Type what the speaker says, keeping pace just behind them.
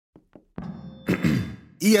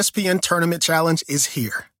ESPN Tournament Challenge is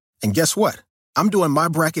here. And guess what? I'm doing my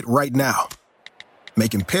bracket right now.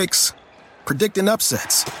 Making picks, predicting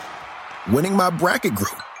upsets, winning my bracket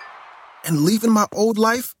group, and leaving my old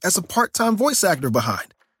life as a part-time voice actor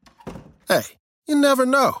behind. Hey, you never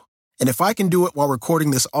know. And if I can do it while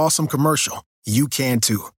recording this awesome commercial, you can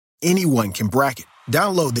too. Anyone can bracket.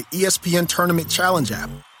 Download the ESPN Tournament Challenge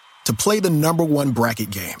app to play the #1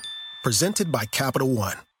 bracket game. Presented by Capital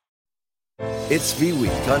One. It's V-Week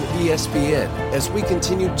on ESPN as we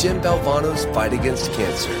continue Jim Valvano's fight against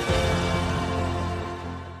cancer.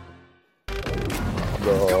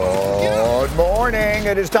 Good morning.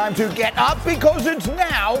 It is time to get up because it's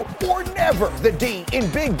now or never. The D in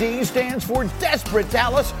Big D stands for Desperate.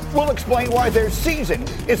 Dallas will explain why their season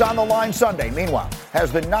is on the line Sunday. Meanwhile,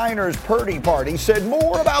 has the Niners Purdy party said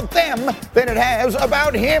more about them than it has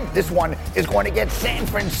about him? This one is going to get San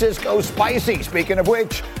Francisco spicy. Speaking of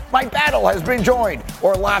which, my battle has been joined.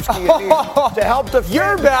 Orlovsky is here to help defend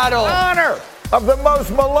your battle. Honor of the most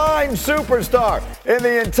maligned superstar in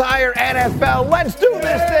the entire NFL. Let's do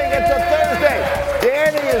this thing. It's a Thursday.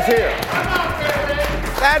 Danny is here.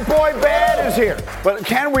 That boy Bad is here. But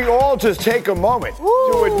can we all just take a moment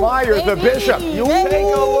to admire the Bishop? You take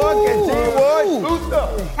a look at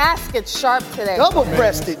D-Wood. Casket sharp today.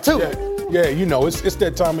 Double-breasted, too. Yeah, you know, it's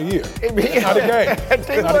that time of year. Not a game.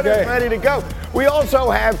 D-Wood is ready to go. We also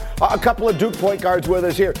have a couple of Duke point guards with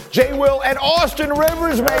us here. J. Will and Austin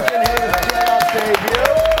Rivers making his playoff debut.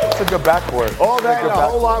 It's a good backcourt. All that and a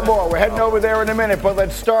whole lot more. We're heading over there in a minute, but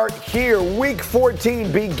let's start here. Week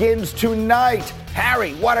 14 begins tonight.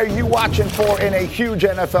 Harry, what are you watching for in a huge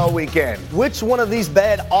NFL weekend? Which one of these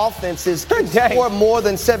bad offenses can score more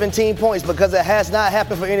than 17 points? Because it has not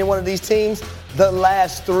happened for any one of these teams the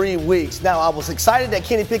last 3 weeks. Now, I was excited that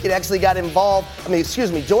Kenny Pickett actually got involved.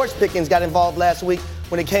 George Pickens got involved last week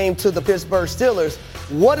when it came to the Pittsburgh Steelers.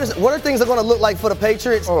 What are things that are going to look like for the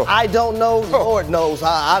Patriots? I don't know. Lord knows.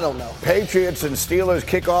 I don't know. Patriots and Steelers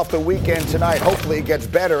kick off the weekend tonight. Hopefully it gets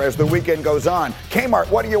better as the weekend goes on. Kmart,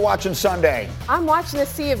 what are you watching Sunday? I'm watching to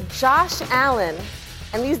see if Josh Allen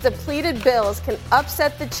and these depleted Bills can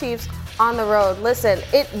upset the Chiefs on the road. Listen,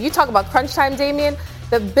 you talk about crunch time, Damian.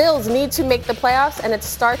 The Bills need to make the playoffs, and it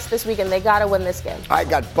starts this weekend. They got to win this game. I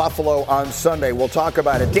got Buffalo on Sunday. We'll talk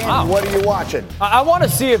about it. Danny, what are you watching? I want to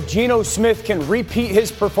see if Geno Smith can repeat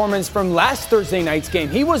his performance from last Thursday night's game.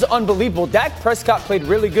 He was unbelievable. Dak Prescott played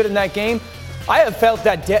really good in that game. I have felt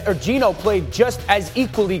that Geno played just as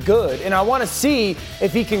equally good, and I want to see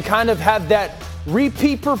if he can kind of have that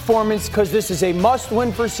repeat performance because this is a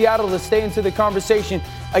must-win for Seattle to stay into the conversation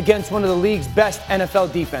against one of the league's best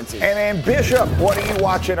NFL defenses. And then Bishop, what are you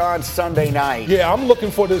watching on Sunday night? Yeah, I'm looking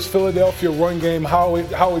for this Philadelphia run game, how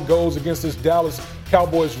it goes against this Dallas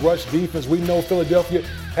Cowboys rush defense. We know Philadelphia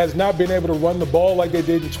has not been able to run the ball like they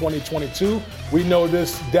did in 2022. We know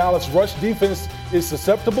this Dallas rush defense is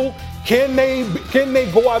susceptible. Can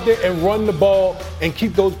they go out there and run the ball and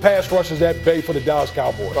keep those pass rushers at bay for the Dallas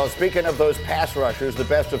Cowboys? Well, speaking of those pass rushers, the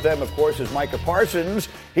best of them, of course, is Micah Parsons.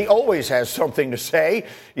 He always has something to say.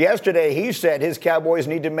 Yesterday, he said his Cowboys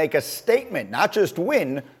need to make a statement, not just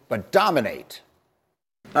win, but dominate.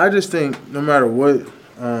 I just think no matter what,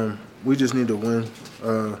 we just need to win.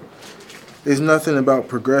 It's nothing about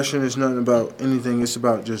progression. It's nothing about anything. It's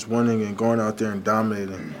about just winning and going out there and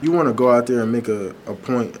dominating. You want to go out there and make a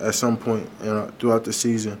point at some point throughout the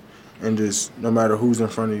season and just, no matter who's in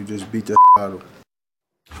front of you, just beat the out of them.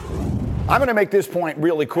 I'm going to make this point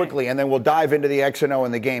really quickly, and then we'll dive into the X and O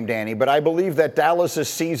in the game, Danny. But I believe that Dallas'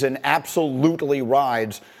 season absolutely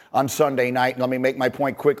rides on Sunday night. Let me make my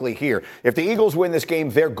point quickly here. If the Eagles win this game,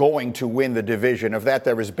 they're going to win the division. Of that,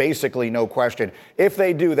 there is basically no question. If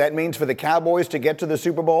they do, that means for the Cowboys to get to the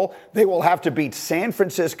Super Bowl, they will have to beat San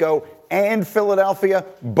Francisco and Philadelphia,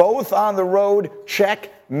 both on the road.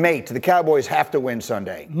 Checkmate. The Cowboys have to win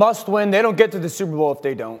Sunday. Must win. They don't get to the Super Bowl if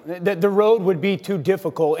they don't. The road would be too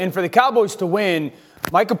difficult. And for the Cowboys to win,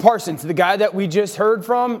 Micah Parsons, the guy that we just heard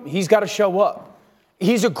from, he's got to show up.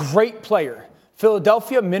 He's a great player.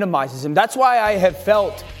 Philadelphia minimizes him. That's why I have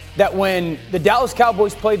felt that when the Dallas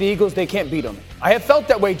Cowboys play the Eagles, they can't beat them. I have felt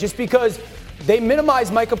that way just because they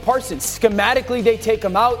minimize Micah Parsons. Schematically, they take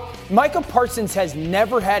him out. Micah Parsons has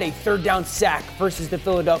never had a third down sack versus the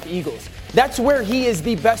Philadelphia Eagles. That's where he is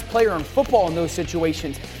the best player in football in those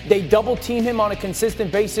situations. They double team him on a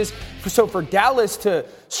consistent basis. So for Dallas to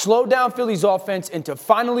slow down Philly's offense and to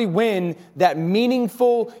finally win that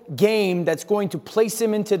meaningful game that's going to place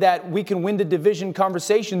him into that we can win the division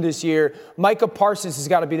conversation this year, Micah Parsons has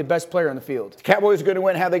got to be the best player on the field. Cowboys are going to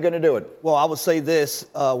win. How are they going to do it? Well, I would say this,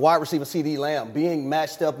 wide receiver CeeDee Lamb being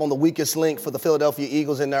matched up on the weakest link for the Philadelphia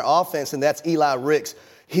Eagles in their offense, and that's Eli Ricks.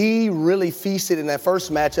 He really feasted in that first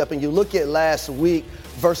matchup, and you look at last week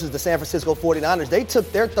versus the San Francisco 49ers, they took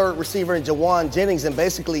their third receiver in Jawan Jennings and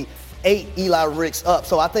basically ate Eli Ricks up.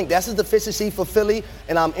 So I think that's a deficiency for Philly,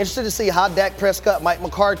 and I'm interested to see how Dak Prescott, Mike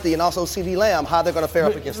McCarthy, and also CeeDee Lamb, how they're going to fare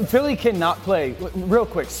up against them. Philly cannot play, real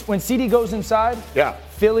quick, when CeeDee goes inside,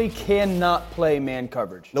 Philly cannot play man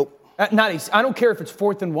coverage. Nope. Not easy. I don't care if it's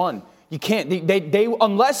 4th and 1. You can't. They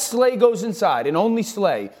unless Slay goes inside, and only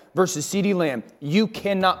Slay versus CeeDee Lamb, you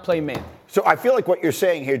cannot play man. So I feel like what you're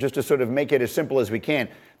saying here, just to sort of make it as simple as we can,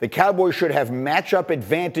 the Cowboys should have matchup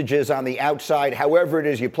advantages on the outside, however it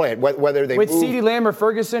is you play it, whether they with move. CeeDee Lamb or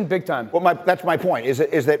Ferguson, big time. Well, that's my point, is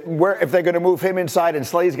that if they're going to move him inside and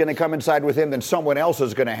Slay's going to come inside with him, then someone else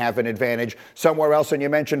is going to have an advantage somewhere else. And you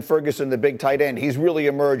mentioned Ferguson, the big tight end. He's really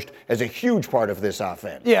emerged as a huge part of this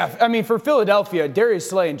offense. Yeah, I mean, for Philadelphia, Darius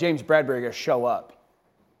Slay and James Bradbury are going to show up.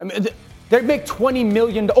 I mean, they make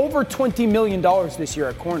over $20 million this year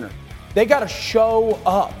at corner. They got to show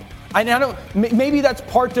up. I don't. Maybe that's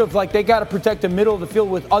part of, like, they got to protect the middle of the field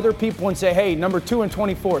with other people and say, hey, number 2 and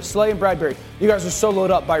 24, Slay and Bradbury, you guys are soloed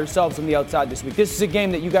up by yourselves on the outside this week. This is a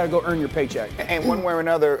game that you got to go earn your paycheck. And one way or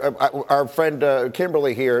another, our friend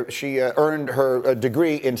Kimberly here, she earned her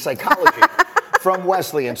degree in psychology from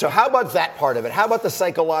Wesleyan. So how about that part of it? How about the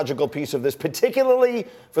psychological piece of this, particularly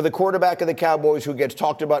for the quarterback of the Cowboys who gets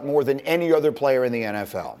talked about more than any other player in the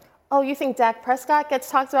NFL? Oh, you think Dak Prescott gets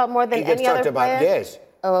talked about more than any other player? Yes.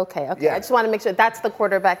 Oh, okay. Yeah. I just want to make sure that's the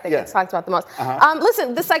quarterback that gets talked about the most.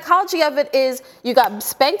 Listen, the psychology of it is you got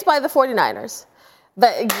spanked by the 49ers.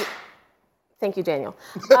 Thank you, Daniel.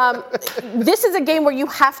 This is a game where you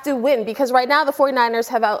have to win because right now the 49ers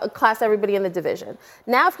have outclassed everybody in the division.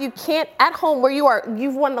 Now, if you can't, at home where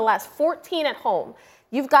you've won the last 14 at home.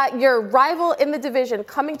 You've got your rival in the division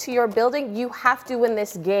coming to your building. You have to win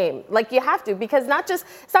this game. Like, you have to, because it's not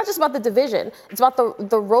just about the division. It's about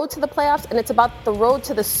the road to the playoffs, and it's about the road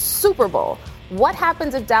to the Super Bowl. What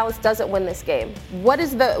happens if Dallas doesn't win this game?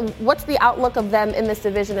 What's the outlook of them in this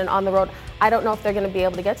division and on the road? I don't know if they're going to be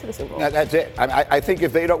able to get to the Super Bowl. That's it. I think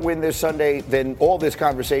if they don't win this Sunday, then all this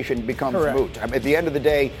conversation becomes moot. At the end of the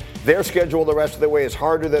day, their schedule the rest of the way is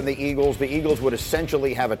harder than the Eagles. The Eagles would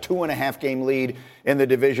essentially have a 2.5-game lead in the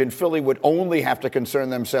division. Philly would only have to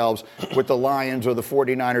concern themselves with the Lions or the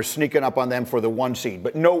 49ers sneaking up on them for the 1 seed.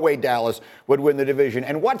 But no way Dallas would win the division.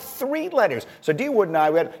 And what 3 letters? So D. Wood and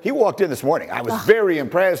I, he walked in this morning. I was very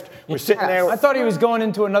impressed. We're sitting there. I thought he was going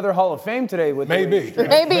into another Hall of Fame today with Maybe.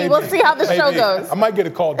 We'll see how the show goes. I might get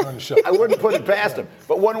a call during the show. I wouldn't put it past him.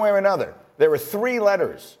 But one way or another, there are 3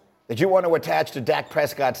 letters that you want to attach to Dak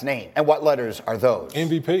Prescott's name. And what letters are those?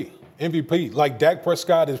 MVP. Like, Dak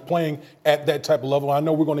Prescott is playing at that type of level. I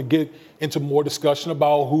know we're going to get into more discussion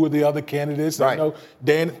about who are the other candidates. Right. I know,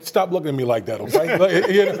 Dan, stop looking at me like that, okay?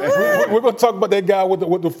 We're going to talk about that guy with the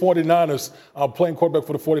 49ers, playing quarterback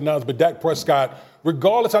for the 49ers. But Dak Prescott,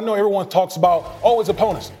 regardless, I know everyone talks about, his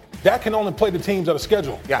opponents. Dak can only play the teams that are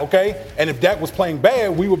scheduled, okay? And if Dak was playing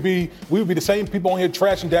bad, we would be the same people on here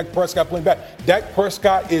trashing Dak Prescott playing bad. Dak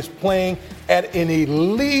Prescott is playing at an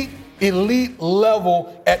elite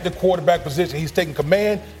level at the quarterback position. He's taking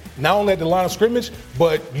command, not only at the line of scrimmage,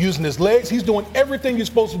 but using his legs. He's doing everything you're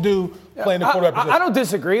supposed to do playing the quarterback position. I don't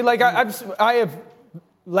disagree. Like, I have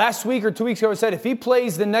last week or 2 weeks ago said if he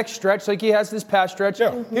plays the next stretch like he has this past stretch,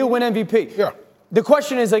 he'll win MVP. Yeah. The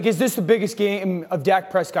question is, is this the biggest game of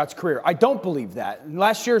Dak Prescott's career? I don't believe that.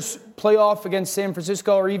 Last year's playoff against San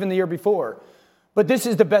Francisco or even the year before. But this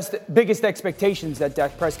is the biggest expectations that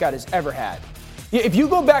Dak Prescott has ever had. If you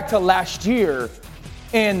go back to last year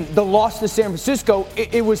and the loss to San Francisco,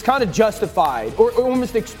 it was kind of justified or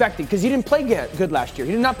almost expected because he didn't play good last year.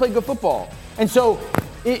 He did not play good football. And so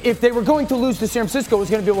if they were going to lose to San Francisco, it was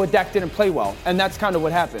going to be what Dak didn't play well. And that's kind of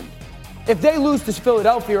what happened. If they lose to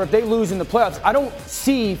Philadelphia or if they lose in the playoffs, I don't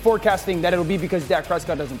see forecasting that it'll be because Dak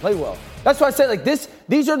Prescott doesn't play well. That's why I say,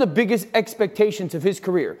 these are the biggest expectations of his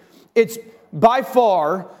career. It's by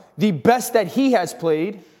far the best that he has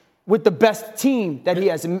played with the best team that he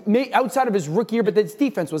has, outside of his rookie year, but his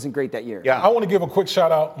defense wasn't great that year. Yeah, I want to give a quick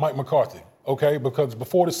shout out Mike McCarthy, okay? Because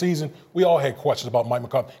before the season, we all had questions about Mike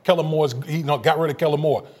McCarthy. Kellen Moore's, got rid of Kellen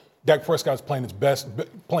Moore. Dak Prescott's playing his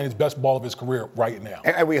best ball of his career right now.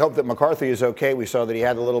 And we hope that McCarthy is okay. We saw that he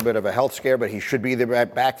had a little bit of a health scare, but he should be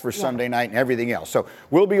back for Sunday night and everything else. So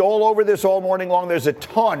we'll be all over this all morning long. There's a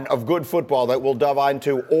ton of good football that we'll dive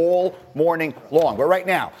into all morning long. But right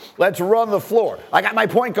now, let's run the floor. I got my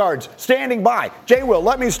point guards standing by. Jay Will,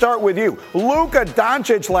 let me start with you. Luka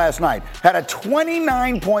Doncic last night had a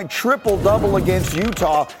 29-point triple-double against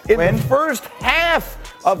Utah in the first half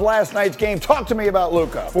of last night's game. Talk to me about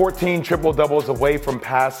Luka. 14 triple-doubles away from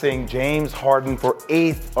passing James Harden for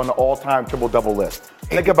 8th on the all-time triple-double list.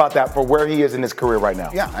 Think about that for where he is in his career right now.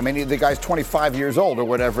 Yeah, I mean, the guy's 25 years old or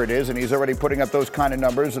whatever it is, and he's already putting up those kind of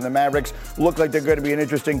numbers, and the Mavericks look like they're going to be an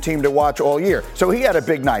interesting team to watch all year. So he had a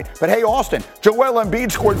big night. But hey, Austin, Joel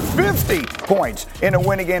Embiid scored 50 points in a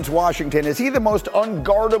win against Washington. Is he the most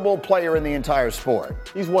unguardable player in the entire sport?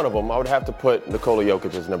 He's one of them. I would have to put Nikola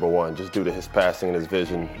Jokic as number one, just due to his passing and his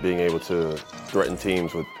vision, being able to threaten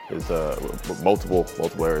teams with his with multiple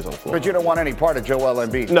areas on the floor. But you don't want any part of Joel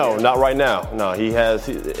Embiid. No, not right now. No,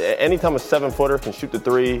 anytime a 7-footer can shoot the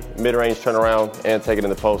three, mid-range turnaround, and take it in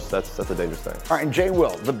the post, that's a dangerous thing. All right, and Jay Will,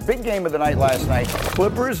 the big game of the night last night,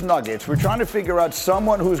 Clippers-Nuggets. We're trying to figure out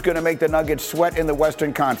someone who's going to make the Nuggets sweat in the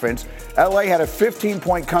Western Conference. LA had a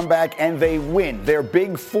 15-point comeback, and they win. Their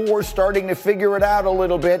big four starting to figure it out a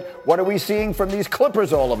little bit. What are we seeing from these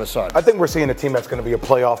Clippers all of a sudden? I think we're seeing a team that's going to be a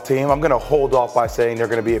playoff team. I'm going to hold off by saying they're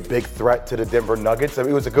going to be a big threat to the Denver Nuggets. I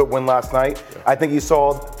mean, it was a good win last night. Yeah. I think you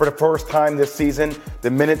saw for the first time this season, the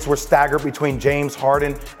minutes were staggered between James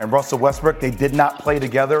Harden and Russell Westbrook. They did not play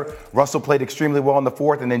together. Russell played extremely well in the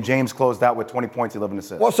fourth, and then James closed out with 20 points, 11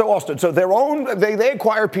 assists. Well, so Austin, they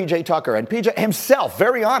acquired P.J. Tucker, and P.J. himself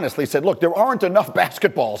very honestly said, look, there aren't enough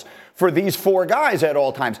basketballs for these four guys at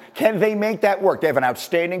all times. Can they make that work? They have an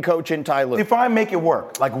outstanding coach in Ty Lue. Define make it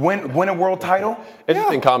work. Like win a world title?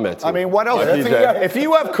 Interesting comment. I mean, what else? If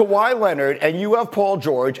you have Kawhi Leonard and you have Paul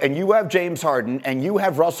George and you have James Harden and you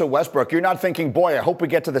have Russell Westbrook, you're not thinking, boy, I hope we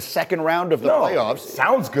get to the second round of the playoffs.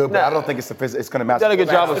 Sounds good, but I don't think it's going to match. They did a good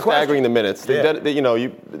job of staggering the minutes.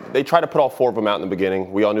 They tried to put all four of them out in the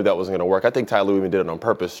beginning. We all knew that wasn't going to work. I think Ty Lue even did it on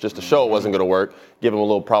purpose, just to show it wasn't going to work, give him a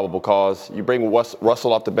little probable cause. You bring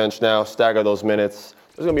Russell off the bench now, stagger those minutes.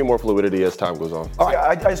 There's going to be more fluidity as time goes on. All right,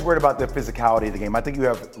 I just worried about the physicality of the game. I think you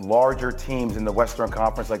have larger teams in the Western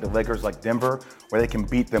Conference, like the Lakers, like Denver, where they can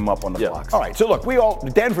beat them up on the blocks. All right, so look,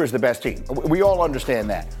 Denver's the best team. We all understand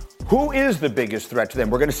that. Who is the biggest threat to them?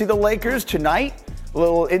 We're going to see the Lakers tonight. A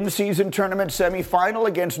little in-season tournament semifinal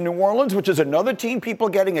against New Orleans, which is another team people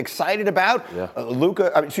getting excited about. Yeah.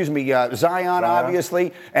 Zion,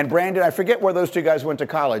 obviously, and Brandon. I forget where those two guys went to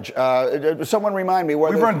college. Someone remind me where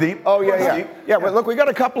we run deep. Oh yeah. But look, we got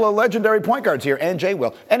a couple of legendary point guards here, and Jay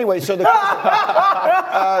Will. Anyway, so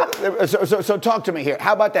so talk to me here.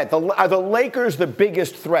 How about that? Are the Lakers the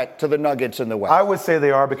biggest threat to the Nuggets in the West? I would say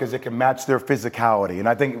they are because it can match their physicality, and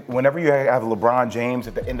I think whenever you have LeBron James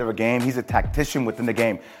at the end of a game, he's a tactician within the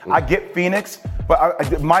game. I get Phoenix,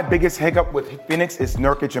 but my biggest hiccup with Phoenix is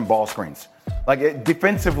Nurkic and ball screens.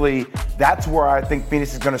 Defensively, that's where I think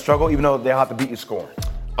Phoenix is going to struggle, even though they'll have to beat you scoring.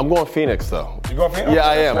 I'm going Phoenix, though. You going Phoenix? Yeah,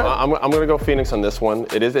 I am. I'm going to go Phoenix on this one.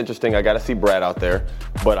 It is interesting. I got to see Brad out there,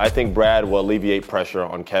 but I think Brad will alleviate pressure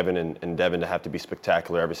on Kevin and Devin to have to be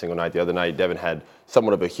spectacular every single night. The other night, Devin had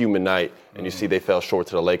somewhat of a human night, and you see they fell short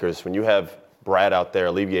to the Lakers. When you have Brad out there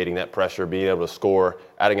alleviating that pressure, being able to score,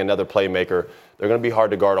 adding another playmaker, they're going to be hard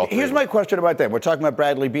to guard all three. Here's my question about that. We're talking about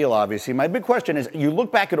Bradley Beal, obviously. My big question is, you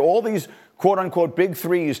look back at all these quote-unquote big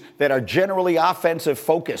threes that are generally offensive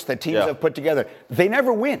focused that teams have put together. They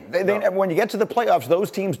never win. When you get to the playoffs, those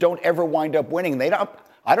teams don't ever wind up winning.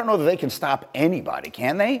 I don't know that they can stop anybody,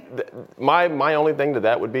 can they? My only thing to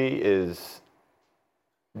that would be is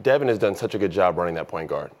Devin has done such a good job running that point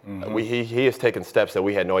guard. Mm-hmm. He has taken steps that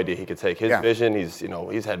we had no idea he could take. His vision,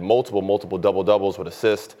 he's had multiple double-doubles with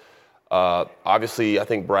assists. Obviously, I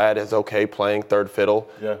think Brad is okay playing third fiddle.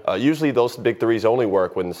 Yeah. Usually those big threes only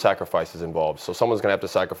work when the sacrifice is involved. So someone's going to have to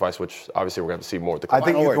sacrifice, which obviously we're going to have to see more. I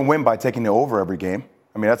think you can win by taking the over every game.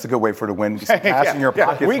 I mean, that's a good way for to win. Just pass in your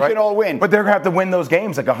pockets, we can all win. But they're going to have to win those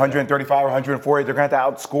games like 135 or 140. They're going to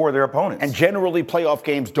have to outscore their opponents. And generally, playoff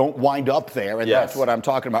games don't wind up there, and that's what I'm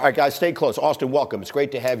talking about. All right, guys, stay close. Austin, welcome. It's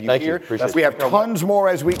great to have you here. We have tons more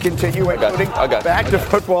as we continue, including back to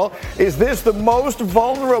football. Is this the most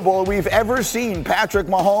vulnerable we've ever seen? Patrick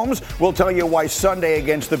Mahomes will tell you why Sunday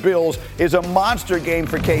against the Bills is a monster game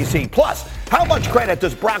for KC. Plus, how much credit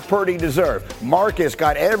does Brock Purdy deserve? Marcus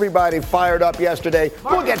got everybody fired up yesterday.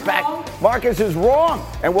 We'll get back. Marcus is wrong,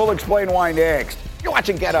 and we'll explain why next. You're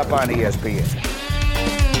watching Get Up on ESPN.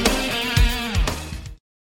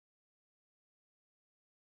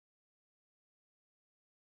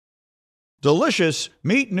 Delicious,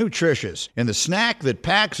 meet nutritious. In the snack that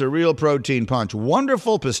packs a real protein punch,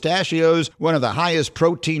 Wonderful Pistachios, one of the highest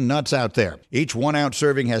protein nuts out there. Each 1-ounce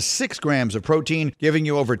serving has 6 grams of protein, giving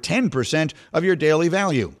you over 10% of your daily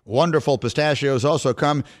value. Wonderful Pistachios also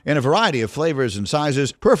come in a variety of flavors and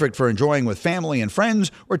sizes, perfect for enjoying with family and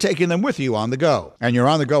friends or taking them with you on the go. And you're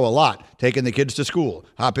on the go a lot, taking the kids to school,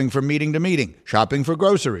 hopping from meeting to meeting, shopping for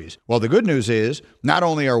groceries. Well, the good news is, not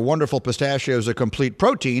only are Wonderful Pistachios a complete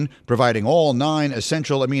protein, providing all 9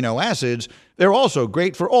 essential amino acids, they're also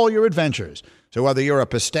great for all your adventures. So whether you're a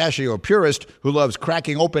pistachio purist who loves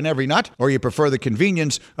cracking open every nut, or you prefer the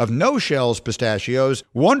convenience of no-shells pistachios,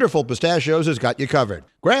 Wonderful Pistachios has got you covered.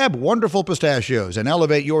 Grab Wonderful Pistachios and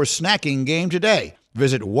elevate your snacking game today.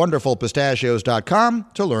 Visit wonderfulpistachios.com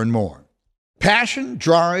to learn more. Passion,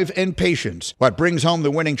 drive, and patience. What brings home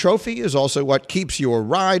the winning trophy is also what keeps your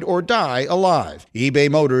ride or die alive.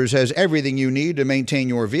 eBay Motors has everything you need to maintain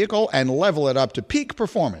your vehicle and level it up to peak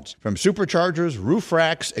performance. From superchargers, roof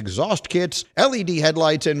racks, exhaust kits, LED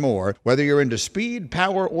headlights, and more, whether you're into speed,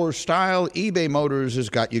 power, or style, eBay Motors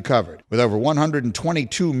has got you covered. With over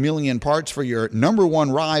 122 million parts for your number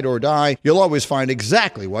one ride or die, you'll always find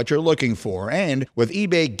exactly what you're looking for. And with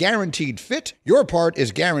eBay Guaranteed Fit, your part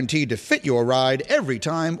is guaranteed to fit your ride every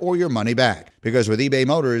time or your money back. Because with eBay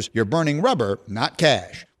Motors, you're burning rubber, not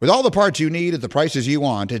cash. With all the parts you need at the prices you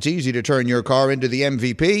want, it's easy to turn your car into the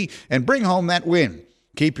MVP and bring home that win.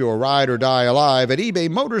 Keep your ride or die alive at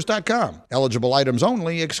ebaymotors.com. Eligible items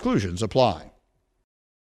only. Exclusions apply.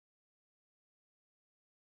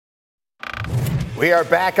 We are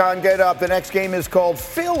back on Get Up. The next game is called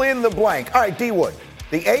Fill in the Blank. All right, D-Wood.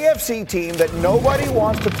 The AFC team that nobody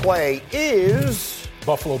wants to play is...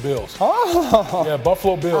 Buffalo Bills. Oh. Yeah,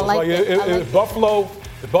 Buffalo Bills. If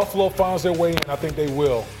Buffalo finds their way in, I think they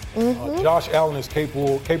will. Josh Allen is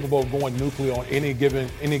capable of going nuclear on any given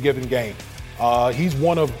game. He's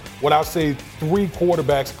one of what I say 3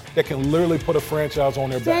 quarterbacks that can literally put a franchise on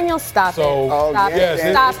their back. Daniel, stop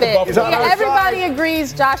it. Stop it. Everybody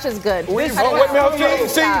agrees Josh is good. We got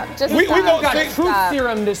truth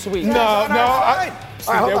serum this week.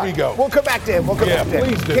 There we go. We'll come back to him.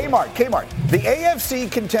 Please do. Kmart. The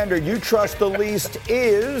AFC contender you trust the least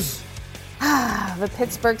is... the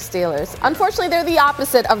Pittsburgh Steelers. Unfortunately, they're the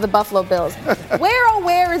opposite of the Buffalo Bills.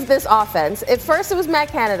 Where is this offense? At first, it was Matt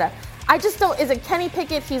Canada. I just don't. Is it Kenny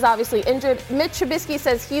Pickett? He's obviously injured. Mitch Trubisky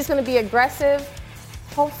says he's going to be aggressive.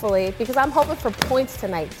 Hopefully, because I'm hoping for points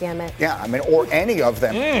tonight, damn it. Yeah, or any of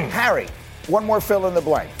them. Harry, one more fill in the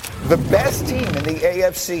blank. The best team in the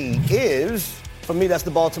AFC is... For me, that's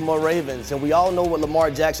the Baltimore Ravens. And we all know what Lamar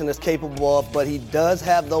Jackson is capable of, but he does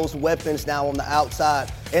have those weapons now on the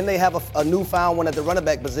outside. And they have a newfound one at the running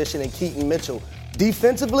back position in Keaton Mitchell.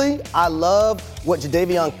 Defensively, I love what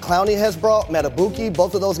Jadeveon Clowney has brought, Matabuki.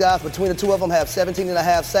 Both of those guys, between the two of them, have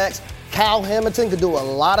 17.5 sacks. Kyle Hamilton could do a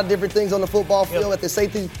lot of different things on the football field at the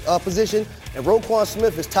safety position. And Roquan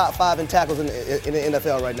Smith is top 5 in tackles in the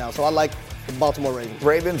NFL right now. So I like the Baltimore Ravens.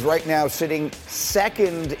 Ravens right now sitting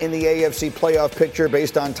second in the AFC playoff picture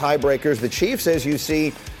based on tiebreakers. The Chiefs, as you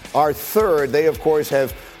see, are third. They, of course,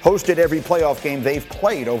 have hosted every playoff game they've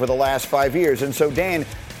played over the last 5 years. And so, Dan,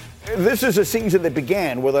 this is a season that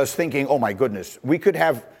began with us thinking, oh, my goodness,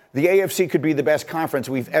 the AFC could be the best conference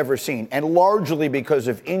we've ever seen. And largely because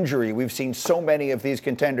of injury, we've seen so many of these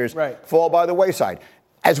contenders fall by the wayside.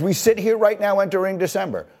 As we sit here right now entering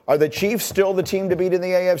December, are the Chiefs still the team to beat in the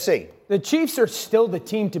AFC? The Chiefs are still the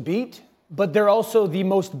team to beat, but they're also the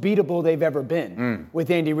most beatable they've ever been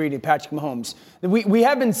with Andy Reid and Patrick Mahomes. We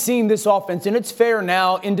haven't seen this offense, and it's fair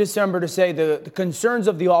now in December to say the concerns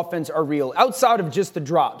of the offense are real. Outside of just the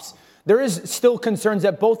drops, there is still concerns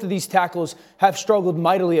that both of these tackles have struggled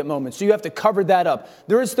mightily at moments, so you have to cover that up.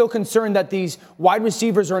 There is still concern that these wide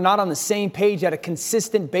receivers are not on the same page at a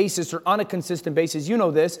consistent basis or on a consistent basis, you know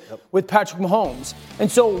this, with Patrick Mahomes.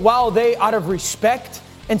 And so while they, out of respect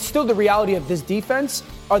and still the reality of this defense,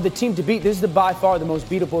 are the team to beat, this is by far the most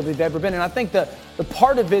beatable they've ever been. And I think the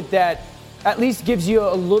part of it that at least gives you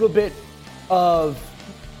a little bit of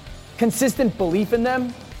consistent belief in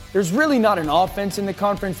them, there's really not an offense in the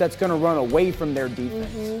conference that's going to run away from their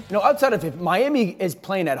defense. You know, outside of if Miami is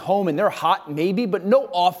playing at home and they're hot, maybe, but no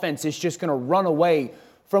offense is just going to run away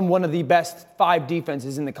from one of the best 5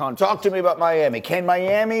 defenses in the conference. Talk to me about Miami. Can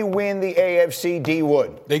Miami win the AFC, D.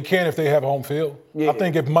 Wood? They can if they have home field. I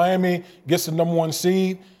think if Miami gets the number 1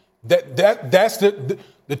 seed, that's the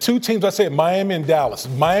 2 teams I said, Miami and Dallas.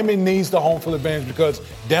 Miami needs the home field advantage because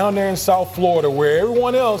down there in South Florida, where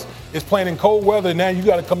everyone else is playing in cold weather, now you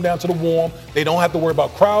got to come down to the warm. They don't have to worry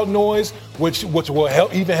about crowd noise. which will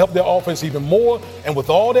help their offense even more. And with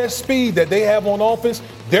all that speed that they have on offense,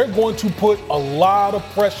 they're going to put a lot of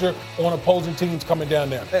pressure on opposing teams coming down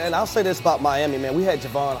there. And I'll say this about Miami, man. We had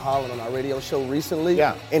Javon Holland on our radio show recently.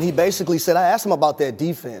 Yeah. And he basically said, I asked him about their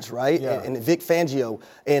defense, right? Yeah. And Vic Fangio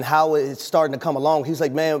and how it's starting to come along. He's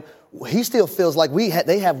like, man, he still feels like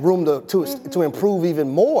they have room to improve even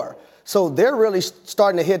more. So they're really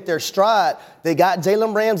starting to hit their stride. They got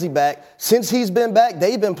Jalen Ramsey back. Since he's been back,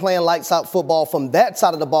 they've been playing lights-out football from that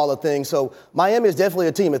side of the ball of things. So Miami is definitely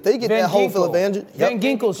a team. If they get that home field advantage, Van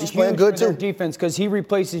Ginkel's he's huge playing good for their too. defense because he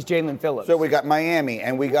replaces Jalen Phillips. So we got Miami,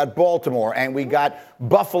 and we got Baltimore, and we got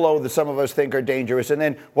Buffalo that some of us think are dangerous. And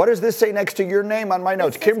then what does this say next to your name on my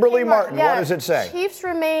notes? Kimberly Martin. Yeah. What does it say? Chiefs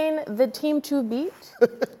remain the team to beat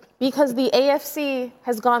because the AFC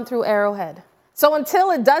has gone through Arrowhead. So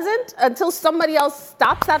until somebody else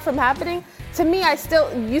stops that from happening, to me,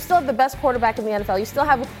 you still have the best quarterback in the NFL. You still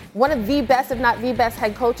have one of the best, if not the best,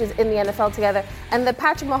 head coaches in the NFL together. And the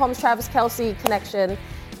Patrick Mahomes, Travis Kelce connection,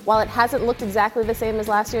 while it hasn't looked exactly the same as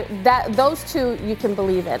last year, those two you can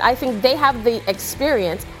believe in. I think they have the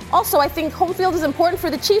experience. Also, I think home field is important for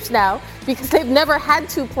the Chiefs now because they've never had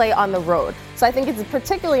to play on the road. So I think it's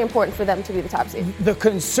particularly important for them to be the top seed. The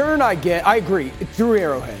concern I agree, through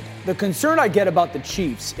Arrowhead. The concern I get about the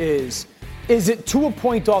Chiefs is it to a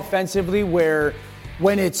point offensively where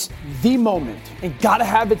when it's the moment and gotta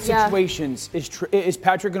have it situations, is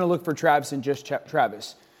Patrick going to look for Travis and just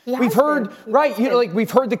Travis? We've heard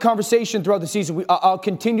the conversation throughout the season. I'll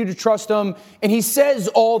continue to trust him, and he says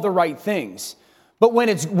all the right things. But when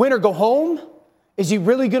it's win or go home, is he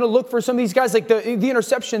really going to look for some of these guys? Like the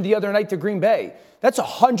interception the other night to Green Bay, that's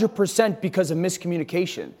 100% because of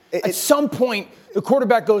miscommunication. At some point, the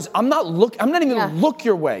quarterback goes, I'm not even going to look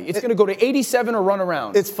your way. It's going to go to 87 or run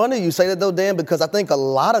around. It's funny you say that, though, Dan, because I think a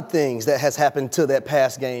lot of things that has happened to that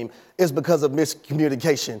past game is because of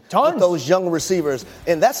miscommunication with those young receivers.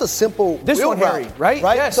 And that's a simple wheel route, right?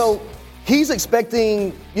 Yes. So he's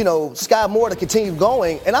expecting, Sky Moore to continue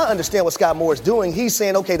going. And I understand what Sky Moore is doing. He's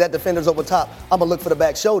saying, okay, that defender's over top. I'm going to look for the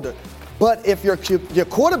back shoulder. But if your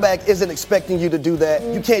quarterback isn't expecting you to do that,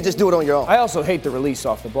 you can't just do it on your own. I also hate the release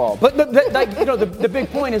off the ball. But the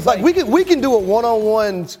big point is we can do a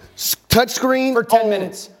one-on-one touchscreen for 10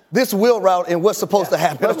 minutes. This wheel route and what's supposed to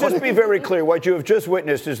happen. Let's just be very clear. What you have just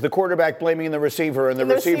witnessed is the quarterback blaming the receiver and the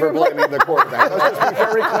receiver blaming the quarterback. Let's just be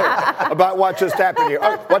very clear about what just happened here.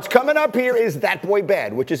 What's coming up here is That Boy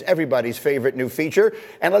Bad, which is everybody's favorite new feature.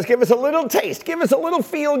 And let's give us a little taste, give us a little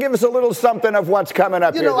feel, give us a little something of what's coming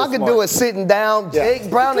up here. I could do it sitting down. Jake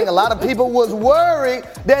Browning, a lot of people was worried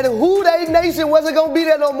that Who Dey Nation wasn't going to be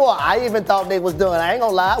there no more. I even thought they was done. I ain't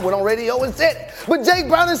going to lie. I went on radio and said it. But Jake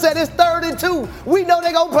Browning said it's 3rd and 2. We know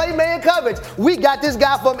they going to play man coverage. We got this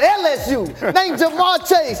guy from LSU named Jamar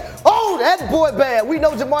Chase. Oh, that boy bad. We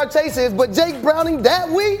know Jamar Chase is, but Jake Browning that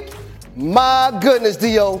week? My goodness,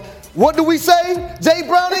 Dio. What do we say, Jay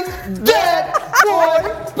Browning? That boy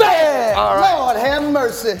bad. All right. Lord have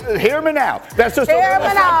mercy. Hear me now. That's just a little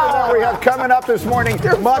something that we have coming up this morning.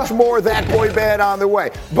 Much more That Boy Bad on the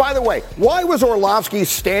way. By the way, why was Orlovsky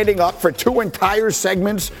standing up for 2 entire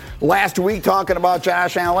segments last week talking about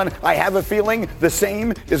Josh Allen? I have a feeling the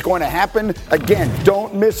same is going to happen again.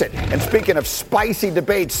 Don't miss it. And speaking of spicy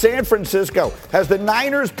debates, San Francisco has the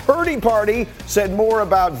Niners Purdy party said more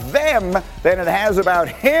about them than it has about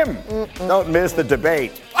him. Don't miss the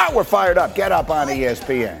debate. We're fired up. Get up on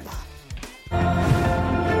ESPN.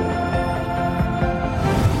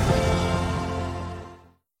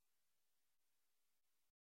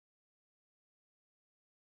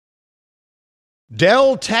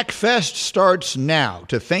 Dell Tech Fest starts now.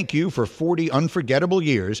 To thank you for 40 unforgettable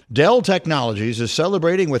years, Dell Technologies is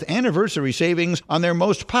celebrating with anniversary savings on their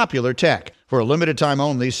most popular tech. For a limited time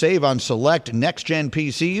only, save on select next-gen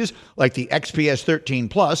PCs like the XPS 13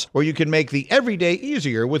 Plus, where you can make the everyday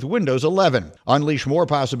easier with Windows 11. Unleash more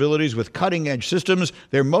possibilities with cutting-edge systems,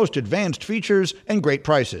 their most advanced features, and great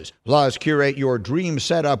prices. Plus, curate your dream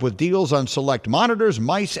setup with deals on select monitors,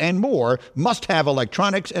 mice, and more must-have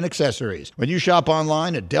electronics and accessories. When you shop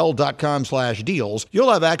online at Dell.com/deals,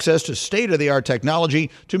 you'll have access to state-of-the-art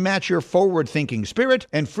technology to match your forward-thinking spirit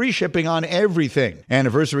and free shipping on everything.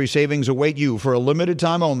 Anniversary savings await you for a limited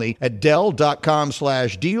time only at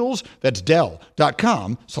Dell.com/deals. That's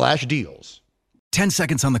Dell.com/deals. 10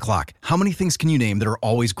 seconds on the clock. How many things can you name that are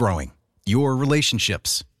always growing? Your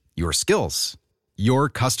relationships, your skills, your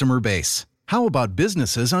customer base. How about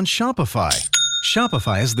businesses on Shopify?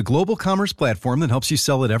 Shopify is the global commerce platform that helps you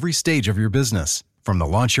sell at every stage of your business. From the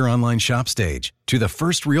launch your online shop stage, to the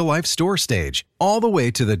first real-life store stage, all the way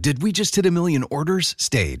to the did we just hit 1 million orders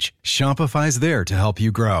stage. Shopify's there to help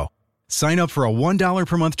you grow. Sign up for a $1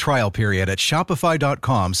 per month trial period at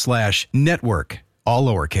shopify.com/network, all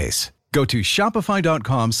lowercase. Go to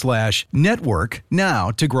shopify.com/network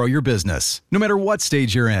now to grow your business, no matter what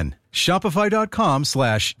stage you're in.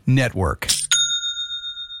 Shopify.com/network.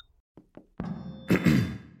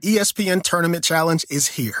 ESPN Tournament Challenge is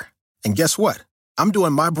here. And guess what? I'm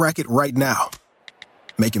doing my bracket right now.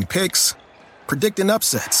 Making picks, predicting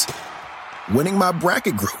upsets, winning my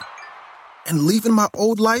bracket group, and leaving my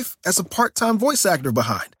old life as a part-time voice actor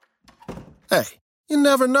behind. Hey, you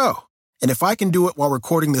never know. And if I can do it while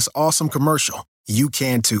recording this awesome commercial, you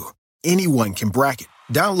can too. Anyone can bracket.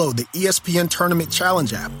 Download the ESPN Tournament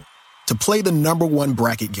Challenge app to play the #1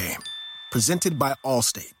 bracket game. Presented by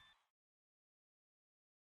Allstate.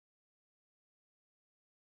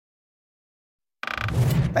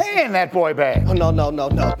 Man, that boy bad. Oh, no.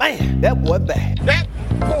 Man, that boy bad. That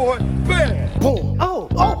boy bad. Boom.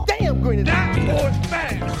 Oh, damn, Greeny. That boy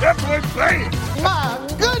bad. That boy bad. My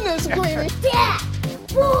goodness, Greeny. Yeah,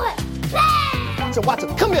 boy bad. So watch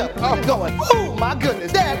it. Come here. I'm going. Oh, my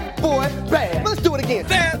goodness. That boy bad. Let's do it again.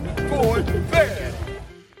 That boy bad.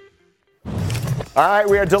 All right,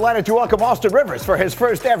 we are delighted to welcome Austin Rivers for his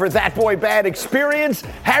first ever That Boy Bad experience.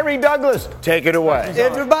 Harry Douglas, take it away.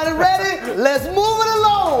 Everybody ready? Let's move it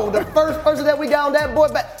along. The first person that we got on That Boy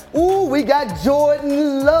Bad. Ooh, we got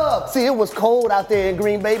Jordan Love. See, it was cold out there in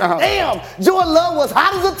Green Bay. Damn, Jordan Love was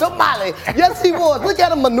hot as a tamale. Yes, he was. Look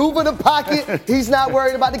at him maneuver the pocket. He's not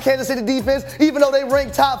worried about the Kansas City defense, even though they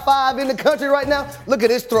rank top 5 in the country right now. Look at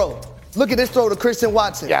this throw. Look at this throw to Christian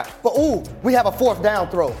Watson. Yeah. But, we have a 4th down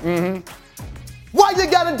throw. Why you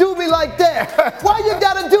gotta do me like that? Why you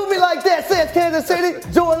gotta do me like that? Says Kansas City.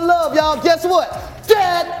 Jordan Love, y'all. Guess what?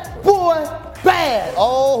 That boy bad.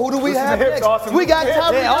 Oh, who do we have next? We got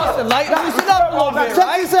Tyreek. Austin, loosen up a little bit,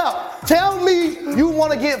 Check this out. Tell me you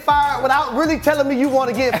want to get fired without really telling me you want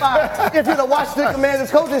to get fired if you're the Washington Commanders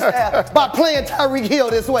coaching staff by playing Tyreek Hill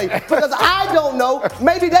this way. Because I don't know,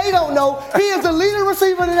 maybe they don't know, he is the leading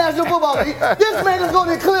receiver in the National Football League. This man is going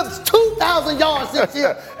to eclipse 2,000 yards this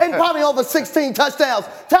year and probably over 16 touchdowns.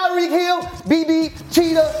 Tyreek Hill, BB,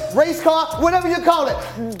 cheetah, race car, whatever you call it.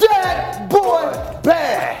 That boy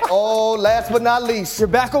bad. Oh, last but not least. You're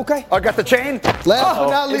back okay? I got the chain. Last but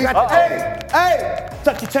not least. Hey,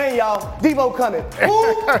 tuck your chain, y'all. Debo coming.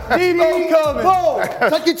 Ooh, Debo coming. Boom.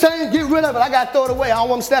 Tuck your chain, get rid of it. I got to throw it away. I don't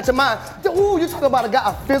want to snatch of mine. Ooh, you talking about a guy,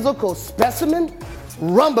 a physical specimen?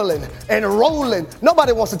 Rumbling and rolling.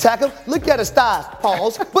 Nobody wants to tackle him. Look at his thighs,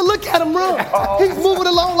 pause. But look at him run. He's moving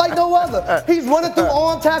along like no other. He's running through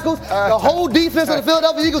arm tackles. The whole defense of the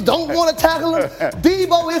Philadelphia Eagles don't want to tackle him.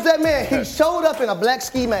 Debo is that man. He showed up in a black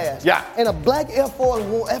ski mask and a black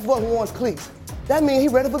F1 cleats. That means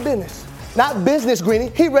he's ready for business. Not business, Greeny.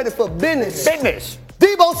 He ready for business. Business.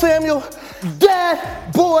 Debo Samuel,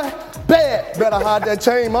 that boy bad. Better hide that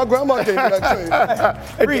chain. My grandma gave me that chain.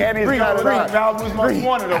 Now lose my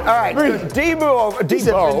one of those. All right, Debo,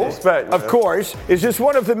 of course, is just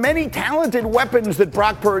one of the many talented weapons that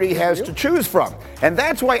Brock Purdy has to choose from. And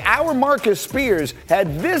that's why our Marcus Spears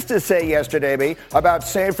had this to say yesterday about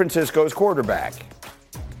San Francisco's quarterback.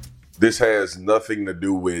 This has nothing to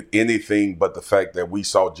do with anything but the fact that we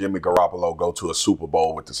saw Jimmy Garoppolo go to a Super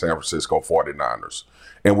Bowl with the San Francisco 49ers.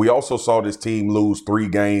 And we also saw this team lose 3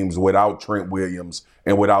 games without Trent Williams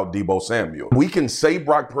and without Debo Samuel. We can say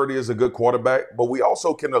Brock Purdy is a good quarterback, but we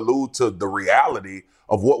also can allude to the reality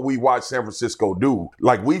of what we watch San Francisco do.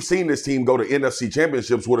 Like, we've seen this team go to NFC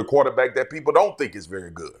championships with a quarterback that people don't think is very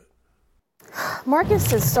good.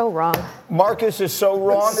 Marcus is so wrong. Marcus is so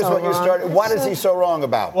wrong is what you started. What is he so wrong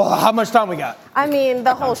about? Well, how much time we got? I mean,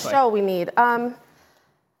 the whole show we need.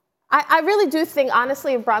 I really do think,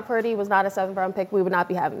 honestly, if Brock Purdy was not a 7th-round pick, we would not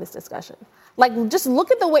be having this discussion. Like, just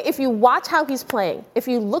look at the way, if you watch how he's playing, if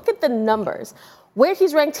you look at the numbers, where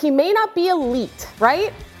he's ranked, he may not be elite,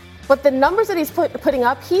 right? But the numbers that he's putting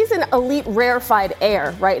up, he's an elite rarefied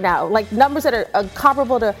air right now. Like, numbers that are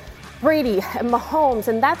comparable to Brady and Mahomes,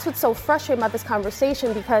 and that's what's so frustrating about this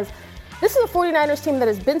conversation, because this is a 49ers team that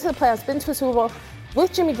has been to the playoffs, been to a Super Bowl.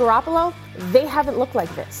 With Jimmy Garoppolo, they haven't looked like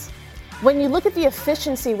this. When you look at the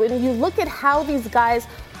efficiency, when you look at how these guys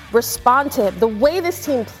respond to him, the way this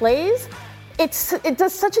team plays, it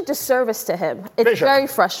does such a disservice to him. It's very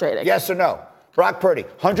frustrating. Yes or no? Brock Purdy,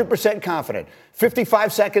 100% confident.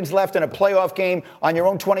 55 seconds left in a playoff game on your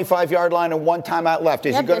own 25-yard line and 1 timeout left.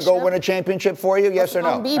 Is he going to go win a championship for you? Yes or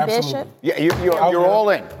no? Bishop. Yeah, you're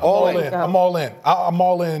all in. All in. I'm all in. I'm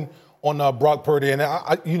all in on Brock Purdy. And,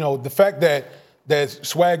 the fact that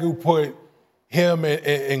Swagoo put him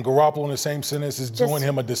and Garoppolo in the same sentence is doing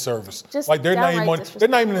him a disservice. Like they're not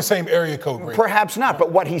even in the same area code. Right? Perhaps not, but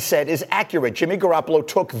what he said is accurate. Jimmy Garoppolo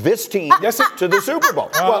took this team to the Super Bowl.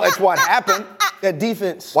 Well, it's what happened. That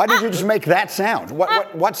defense. Why did you just make that sound?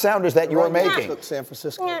 What sound is that you were making? Took San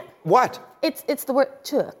Francisco. What? It's the word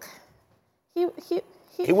took.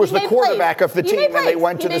 He was the quarterback of the team, and they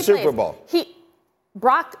went to the Super Bowl.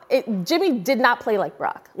 Jimmy did not play like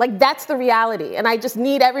Brock. Like, that's the reality. And I just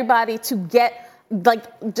need everybody to get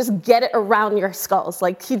it around your skulls.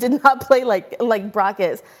 Like, he did not play like Brock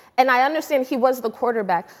is. And I understand he was the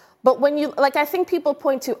quarterback. But when I think people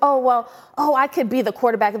point to, I could be the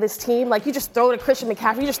quarterback of this team. Like, you just throw to Christian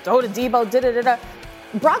McCaffrey, you just throw to Debo, da-da-da-da.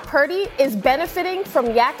 Brock Purdy is benefiting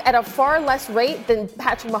from Yak at a far less rate than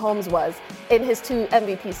Patrick Mahomes was in his 2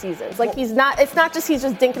 MVP seasons. Like, it's not just he's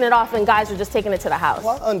just dinking it off and guys are just taking it to the house.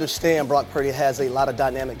 Well, I understand Brock Purdy has a lot of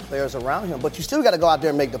dynamic players around him, but you still got to go out there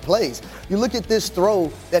and make the plays. You look at this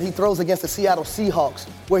throw that he throws against the Seattle Seahawks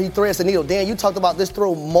where he threads the needle. Dan, you talked about this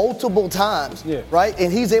throw multiple times, right?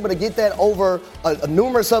 And he's able to get that over a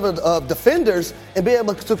numerous of defenders and be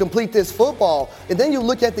able to complete this football. And then you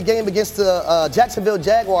look at the game against the Jacksonville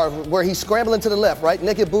Jaguars where he's scrambling to the left, right?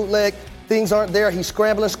 Naked bootleg. Things aren't there. He's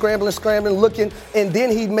scrambling, looking, and then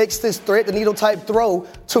he makes this thread the needle type throw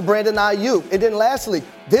to Brandon Ayuk. And then lastly,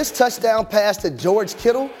 this touchdown pass to George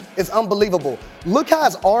Kittle is unbelievable. Look how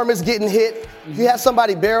his arm is getting hit. He has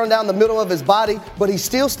somebody barreling down the middle of his body, but he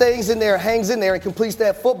still stays in there, hangs in there, and completes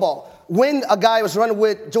that football. When a guy was running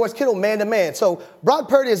with George Kittle man-to-man. So Brock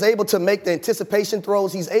Purdy is able to make the anticipation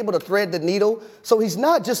throws. He's able to thread the needle. So he's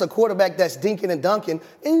not just a quarterback that's dinking and dunking.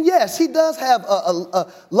 And, yes, he does have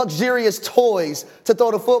a luxurious toys to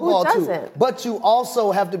throw the football to. But you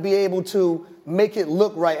also have to be able to make it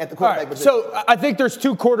look right at the quarterback position. So I think there's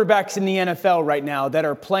 2 quarterbacks in the NFL right now that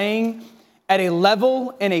are playing at a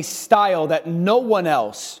level and a style that no one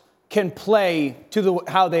else can play to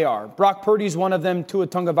how they are. Brock Purdy's one of them, Tua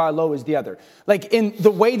Tagovailoa is the other. Like, in the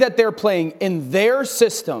way that they're playing in their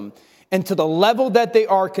system and to the level that they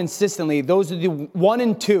are consistently, those are the 1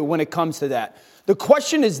 and 2 when it comes to that. The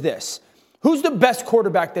question is this: who's the best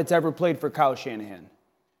quarterback that's ever played for Kyle Shanahan?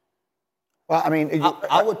 Well, I mean,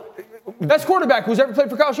 I would. Best quarterback who's ever played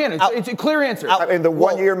for Kyle Shanahan. It's a clear answer. In the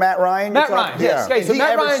 1 year Matt Ryan? Matt Ryan, yes. Okay, so he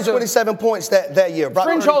Matt averaged Ryan's 27 points that year. Brock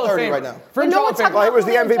Fringe Hall of 30 Famer right now. Fringe Hall of Famer. Well, he was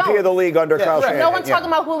the MVP of the league under Kyle Shanahan. No one's talking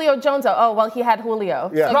about Julio Jones. He had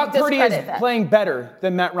Julio. Yeah. So Brock Purdy is playing better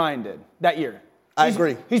than Matt Ryan did that year. I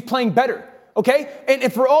agree. He's playing better, okay?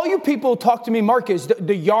 And for all you people talk to me, Marcus,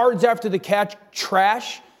 the yards after the catch,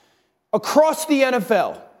 trash. Across the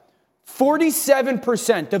NFL,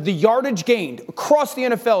 47% of the yardage gained across the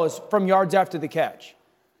NFL is from yards after the catch.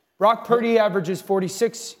 Brock Purdy averages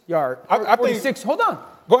 46 yards. I think. Hold on.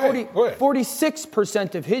 Go ahead.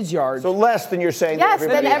 46% of his yards. So less than you're saying. Yes,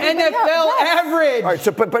 than everybody NFL average. All right,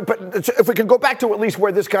 so but if we can go back to at least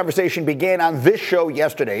where this conversation began on this show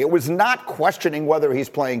yesterday, it was not questioning whether he's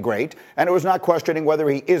playing great, and it was not questioning whether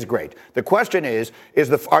he is great. The question is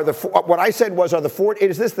what I said was,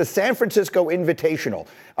 is this the San Francisco Invitational?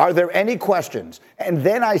 Are there any questions? And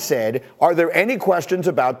then I said, are there any questions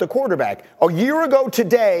about the quarterback? A year ago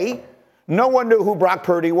today, no one knew who Brock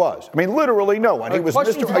Purdy was. I mean, literally no one. He was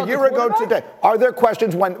Mr. A year ago today. Are there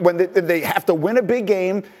questions when they have to win a big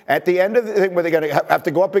game at the end of the thing where they're going to have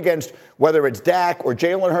to go up against whether it's Dak or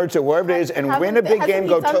Jalen Hurts or whoever it is and win a big game,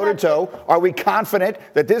 go toe-to-toe? Are we confident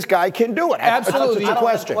that this guy can do it? Absolutely. I don't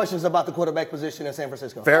have questions about the quarterback position in San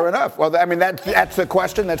Francisco. Fair enough. Well, I mean, that's the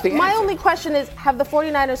question. That's the answer. My only question is, have the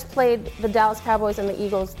 49ers played the Dallas Cowboys and the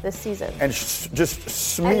Eagles this season? And just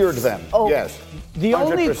smeared them. Yes. The 100%.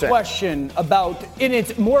 Only question about, and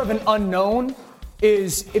it's more of an unknown,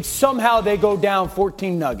 is if somehow they go down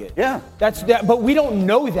 14 nugget. Yeah. That's that, but we don't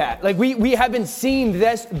know that. Like we haven't seen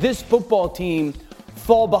this football team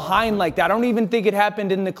fall behind like that. I don't even think it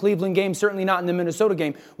happened in the Cleveland game, certainly not in the Minnesota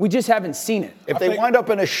game. We just haven't seen it. If they wind up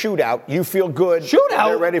in a shootout, you feel good. Shootout?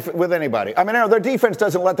 They're ready with anybody. I mean, their defense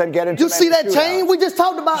doesn't let them get into. You see that chain? We just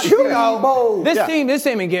talked about shootout. This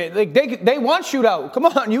team ain't get like they want shootout. Come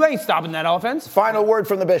on, you ain't stopping that offense. Final word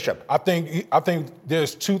from the bishop. I think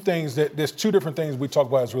there's two different things we talk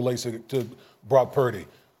about as relates to Brock Purdy.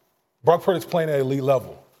 Brock Purdy's playing at elite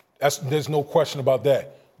level. There's no question about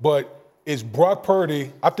that. But is Brock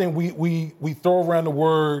Purdy, I think we throw around the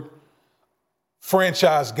word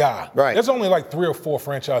franchise guy. Right. There's only like 3 or 4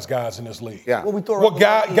 franchise guys in this league. Yeah.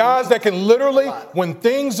 Guys that can literally, when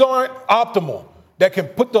things aren't optimal, that can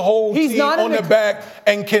put the whole team on their back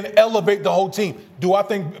and can elevate the whole team. Do I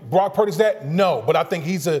think Brock Purdy's that? No, but I think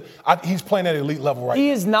he's playing at elite level right now.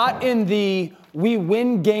 He is not in the we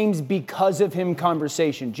win games because of him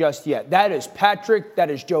conversation just yet. That is Patrick, that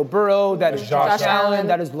is Joe Burrow, that is Josh Allen,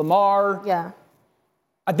 that is Lamar. Yeah.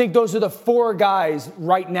 I think those are the 4 guys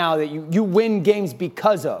right now that you win games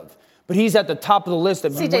because of. But he's at the top of the list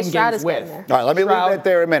of you win games with. All right, let me leave that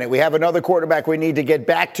there a minute. We have another quarterback we need to get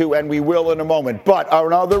back to, and we will in a moment. But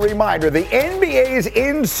another reminder, the NBA's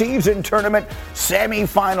in-season tournament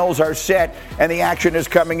semifinals are set, and the action is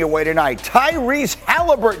coming your way tonight. Tyrese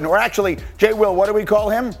Halliburton, or actually, Jay Will, what do we call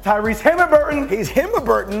him? Tyrese Halliburton. He's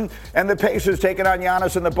Halliburton, and the Pacers taking on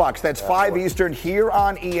Giannis and the Bucks. That's 5 Eastern here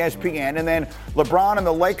on ESPN. And then LeBron and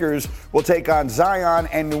the Lakers will take on Zion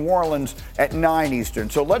and New Orleans at 9 Eastern.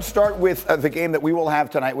 So let's start with the game that we will have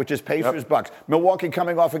tonight, which is Pacers-Bucks. Milwaukee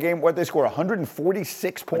coming off a game where they score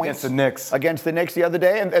 146 points. Against the Knicks. Against the Knicks the other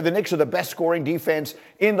day, and the Knicks are the best scoring defense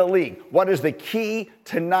in the league. What is the key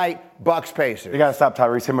tonight, Bucks-Pacers? You got to stop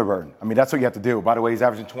Tyrese Halliburton. I mean, that's what you have to do. By the way, he's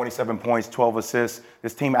averaging 27 points, 12 assists.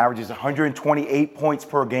 This team averages 128 points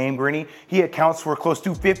per game, Greeny. He accounts for close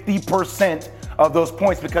to 50% of those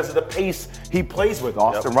points because of the pace he plays with,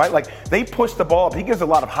 Austin, right? Like, they push the ball up. He gives a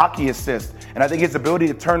lot of hockey assists, and I think his ability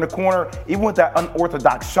to turn the corner, even with that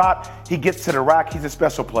unorthodox shot, he gets to the rack. He's a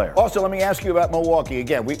special player. Also, let me ask you about Milwaukee.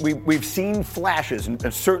 Again, we've seen flashes,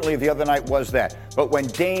 and certainly the other night was that. But when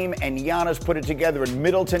Dame and Giannis put it together and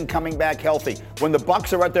Middleton coming back healthy, when the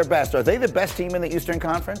Bucks are at their best, are they the best team in the Eastern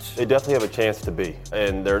Conference? They definitely have a chance to be,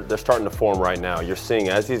 and they're starting to form right now. You're seeing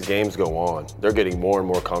as these games go on, they're getting more and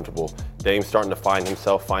more comfortable. Dame's starting to find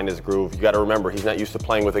himself, find his groove. You got to remember, he's not used to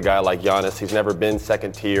playing with a guy like Giannis. He's never been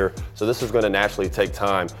second tier, so this is going to naturally take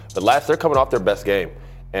time. But they're coming off their best game.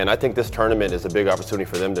 And I think this tournament is a big opportunity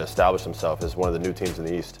for them to establish themselves as one of the new teams in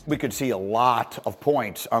the East. We could see a lot of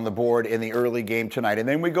points on the board in the early game tonight. And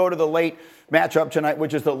then we go to the late matchup tonight,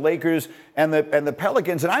 which is the Lakers and the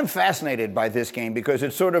Pelicans. And I'm fascinated by this game because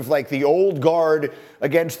it's sort of like the old guard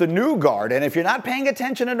against the new guard. And if you're not paying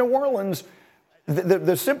attention in New Orleans,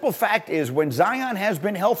 the simple fact is when Zion has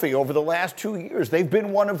been healthy over the last 2 years, they've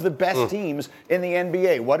been one of the best teams in the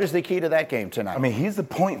NBA. What is the key to that game tonight? I mean, he's the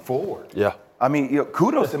point forward. Yeah. I mean,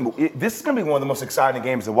 kudos to him. This is going to be one of the most exciting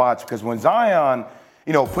games to watch because when Zion,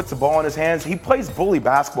 puts the ball in his hands, he plays bully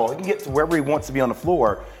basketball. He can get to wherever he wants to be on the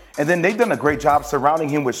floor. And then they've done a great job surrounding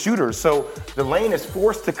him with shooters. So the lane is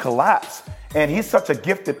forced to collapse. And he's such a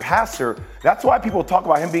gifted passer. That's why people talk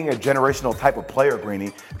about him being a generational type of player,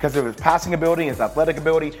 Greeny, because of his passing ability, his athletic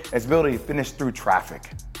ability, and his ability to finish through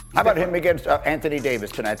traffic. How about him against Anthony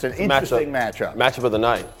Davis tonight? It's an interesting matchup. Matchup of the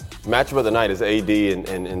night. Matchup of the night is AD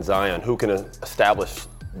and Zion. Who can establish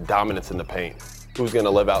dominance in the paint? Who's going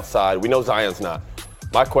to live outside? We know Zion's not.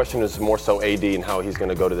 My question is more so AD and how he's going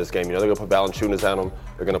to go to this game. They're going to put Valanciunas on him.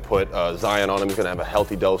 They're going to put Zion on him. He's going to have a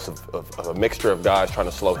healthy dose of a mixture of guys trying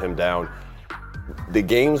to slow him down. The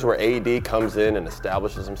games where AD comes in and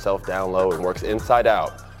establishes himself down low and works inside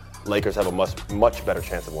out, Lakers have a much better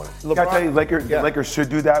chance of winning. Can I tell you, Lakers should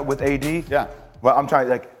do that with AD? Yeah. Well, I'm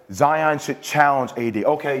trying, Zion should challenge AD.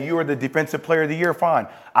 Okay, you are the defensive player of the year, fine.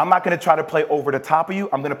 I'm not going to try to play over the top of you.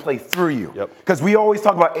 I'm going to play through you. Because we always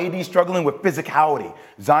talk about AD struggling with physicality.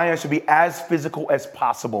 Zion should be as physical as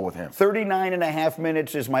possible with him. 39.5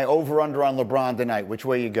 minutes is my over-under on LeBron tonight. Which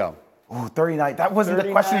way you go? Oh, 39. That wasn't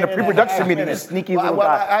the question in the pre-production meeting. This sneaky little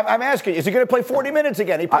guy. I'm asking, is he going to play 40 minutes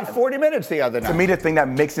again? He played 40 minutes the other night. To me, the thing that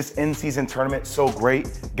makes this in-season tournament so great,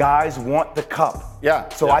 guys want the cup. Yeah.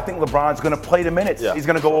 So I think LeBron's going to play the minutes. Yeah. He's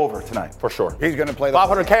going to go over tonight. For sure. He's going to play the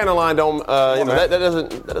 500 cannon line don't, that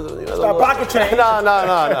doesn't. It's not pocket change.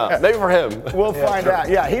 No. Maybe for him. We'll find out.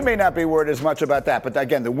 Yeah, he may not be worried as much about that. But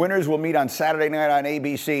again, the winners will meet on Saturday night on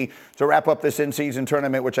ABC to wrap up this in-season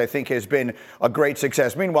tournament, which I think has been a great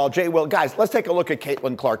success. Meanwhile, Jay Will, guys, let's take a look at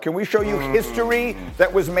Caitlin Clark. Can we show you history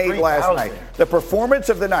that was made last night? The performance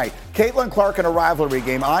of the night. Caitlin Clark in a rivalry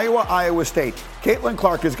game, Iowa State. Caitlin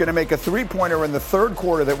Clark is going to make a three-pointer in the third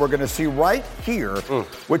quarter that we're going to see right here,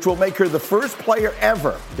 which will make her the first player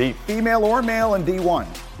ever, female or male in D1,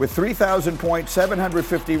 with 3,000 points,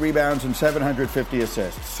 750 rebounds, and 750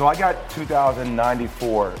 assists. So I got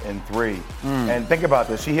 2,094 in three. And think about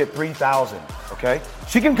this. She hit 3,000, okay?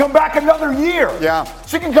 She can come back another year. Yeah.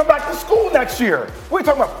 She can come back to school next year. We're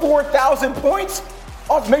talking about 4,000 points?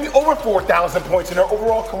 Oh, maybe over 4,000 points in her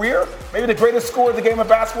overall career. Maybe the greatest score the game of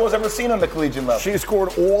basketball has ever seen on the collegiate level. She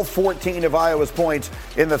scored all 14 of Iowa's points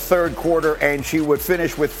in the third quarter, and she would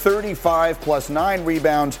finish with 35 plus 9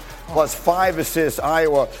 rebounds plus 5 assists.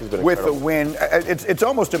 Iowa with the win. It's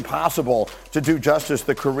almost impossible to do justice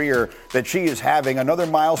the career that she is having. Another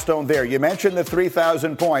milestone there. You mentioned the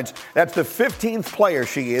 3,000 points. That's the 15th player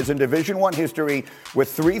she is in Division I history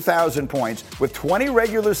with 3,000 points with 20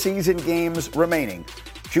 regular season games remaining.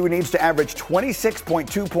 She needs to average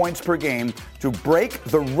 26.2 points per game to break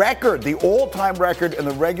the record, the all-time record in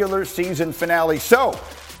the regular season finale. So,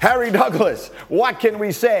 Harry Douglas, what can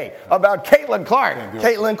we say about Caitlin Clark?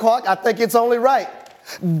 Caitlin Clark, I think it's only right.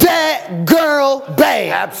 That girl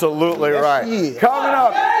bad. Absolutely right. Coming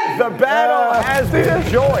up, the battle has been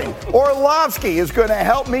joined. Orlovsky is going to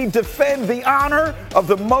help me defend the honor of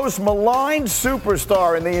the most maligned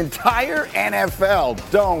superstar in the entire NFL.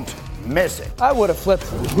 Don't miss it. I would have flipped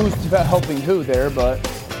who's helping who there, but...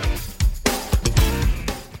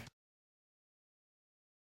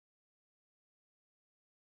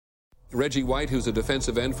 Reggie White, who's a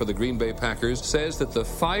defensive end for the Green Bay Packers, says that the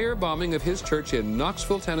firebombing of his church in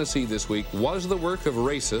Knoxville, Tennessee this week was the work of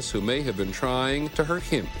racists who may have been trying to hurt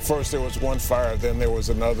him. First there was one fire, then there was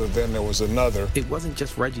another, then there was another. It wasn't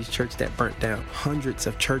just Reggie's church that burnt down. Hundreds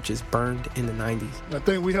of churches burned in the 90s. I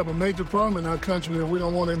think we have a major problem in our country that we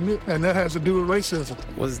don't want to admit, and that has to do with racism.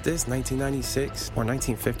 Was this 1996 or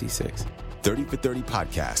 1956? 30 for 30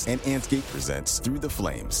 podcast and Anscape presents Through the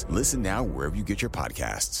Flames. Listen now wherever you get your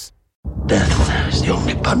podcasts. Death is the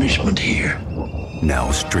only punishment here. Now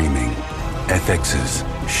streaming, FX's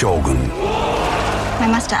Shogun. My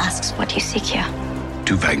master asks what you seek here.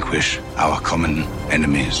 To vanquish our common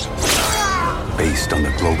enemies. Based on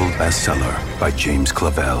the global bestseller by James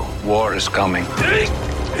Clavell. War is coming. The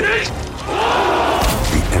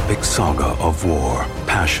epic saga of war,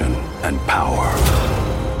 passion, and power.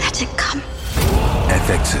 Let it come.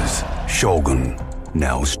 FX's Shogun.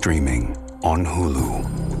 Now streaming on Hulu.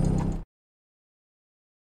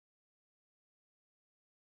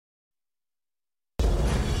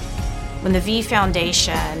 When the V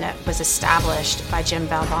Foundation was established by Jim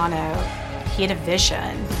Valvano, he had a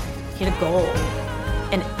vision, he had a goal,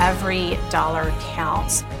 and every dollar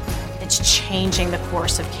counts. It's changing the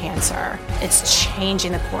course of cancer. It's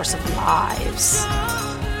changing the course of lives.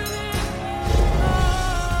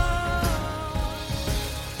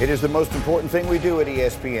 It is the most important thing we do at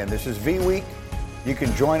ESPN. This is V Week. You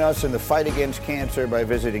can join us in the fight against cancer by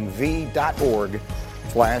visiting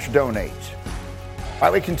v.org/donate. All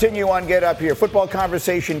right, we continue on Get Up Here. Football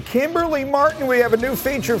conversation. Kimberly Martin, we have a new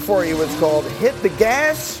feature for you. It's called Hit the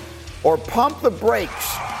Gas or Pump the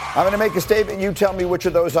Brakes. I'm going to make a statement. You tell me which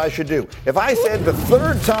of those I should do. If I said the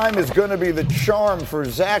third time is going to be the charm for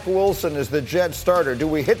Zach Wilson as the Jets starter, do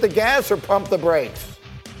we hit the gas or pump the brakes?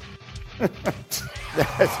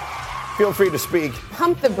 Feel free to speak.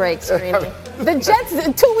 Pump the brakes, Greeny. The Jets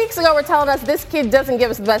 2 weeks ago were telling us this kid doesn't give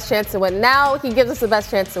us the best chance to win. Now he gives us the best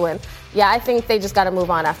chance to win. Yeah, I think they just got to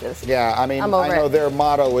move on after this. Yeah, I mean, I know their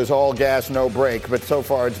motto is all gas, no brake, but so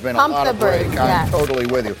far it's been Pump a lot of brake. I'm totally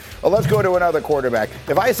with you. Well, let's go to another quarterback.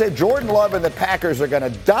 If I said Jordan Love and the Packers are going to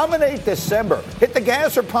dominate December, hit the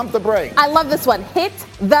gas or pump the brake? I love this one. Hit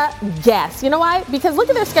the gas. You know why? Because look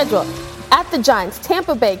at their schedule. At the Giants,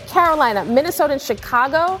 Tampa Bay, Carolina, Minnesota, and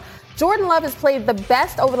Chicago. Jordan Love has played the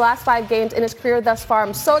best over the last 5 games in his career thus far.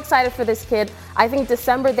 I'm so excited for this kid. I think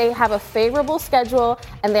December they have a favorable schedule,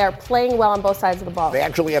 and they are playing well on both sides of the ball. They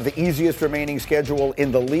actually have the easiest remaining schedule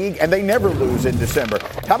in the league, and they never lose in December.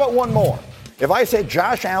 How about one more? If I say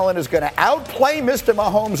Josh Allen is going to outplay Mr.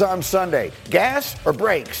 Mahomes on Sunday, gas or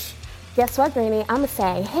brakes? Guess what, Greeny? I'm going to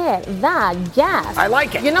say hit the gas. I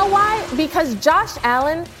like it. You know why? Because Josh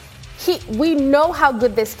Allen, we know how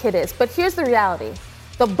good this kid is, but here's the reality.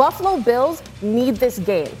 The Buffalo Bills need this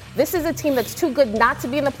game. This is a team that's too good not to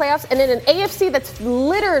be in the playoffs. And in an AFC that's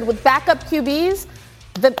littered with backup QBs,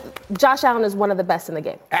 Josh Allen is one of the best in the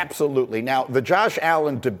game. Absolutely. Now, the Josh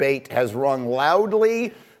Allen debate has rung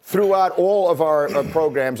loudly throughout all of our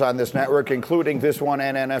programs on this network, including this one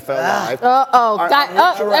and NFL Live.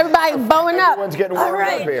 Everybody bowing up. Everyone's getting warmed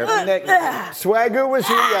up here. Swagoo was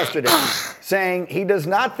here yesterday saying he does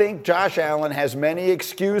not think Josh Allen has many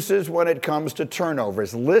excuses when it comes to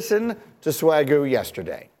turnovers. Listen to Swagoo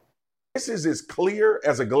yesterday. This is as clear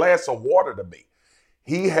as a glass of water to me.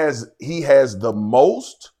 He has the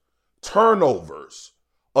most turnovers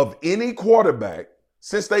of any quarterback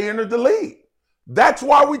since they entered the league. That's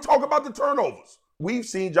why we talk about the turnovers. We've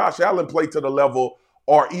seen Josh Allen play to the level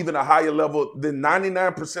or even a higher level than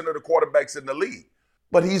 99% of the quarterbacks in the league.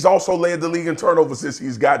 But he's also led the league in turnovers since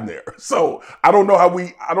he's gotten there. So I don't know how we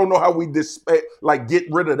get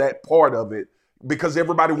rid of that part of it because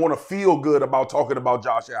everybody want to feel good about talking about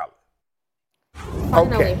Josh Allen.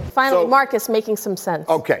 Finally, Marcus making some sense.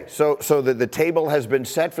 Okay, so the table has been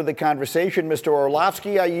set for the conversation. Mr.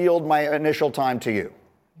 Orlovsky, I yield my initial time to you.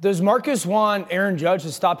 Does Marcus want Aaron Judge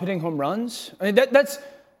to stop hitting home runs? I mean, that's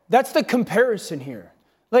the comparison here.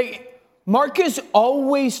 Like, Marcus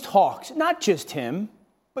always talks, not just him,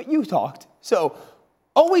 but you talked. So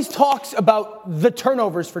always talks about the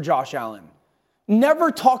turnovers for Josh Allen.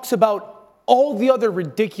 Never talks about all the other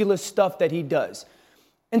ridiculous stuff that he does.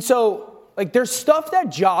 And so, there's stuff that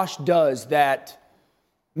Josh does that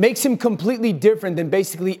makes him completely different than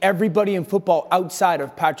basically everybody in football outside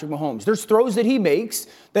of Patrick Mahomes. There's throws that he makes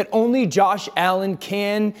that only Josh Allen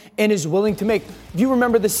can and is willing to make. If you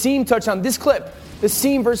remember the seam touchdown, this clip, the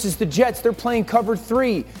seam versus the Jets, they're playing cover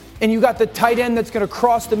 3, and you got the tight end that's going to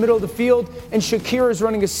cross the middle of the field, and Shakir is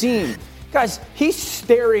running a seam. Guys, he's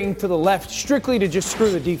staring to the left strictly to just screw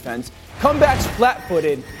the defense. Comebacks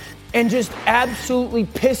flat-footed, and just absolutely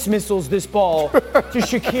piss missiles this ball to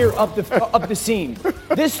Shakir up the seam.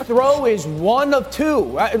 This throw is one of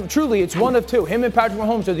two. Truly, it's one of two. Him and Patrick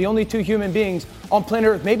Mahomes are the only two human beings on planet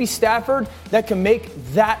Earth, maybe Stafford, that can make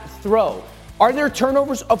that throw. Are there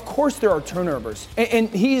turnovers? Of course there are turnovers. And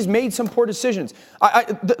he's made some poor decisions.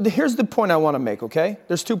 Here's the point I want to make, okay?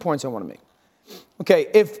 There's 2 points I want to make. Okay,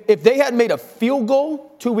 if they had made a field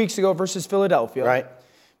goal 2 weeks ago versus Philadelphia, right,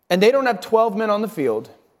 and they don't have 12 men on the field,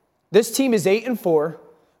 this team is 8-4.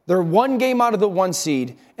 They're one game out of the 1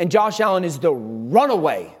 seed, and Josh Allen is the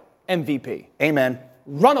runaway MVP. Amen.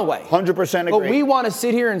 Runaway. 100% agree. But we want to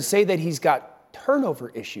sit here and say that he's got turnover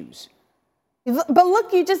issues. But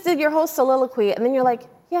look, you just did your whole soliloquy, and then you're like,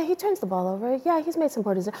 yeah, he turns the ball over. Yeah, he's made some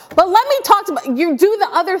poor decisions. But let me talk about, you do the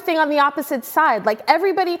other thing on the opposite side.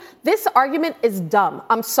 Everybody, this argument is dumb.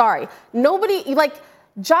 I'm sorry.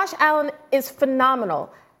 Josh Allen is phenomenal.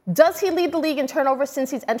 Does he lead the league in turnovers since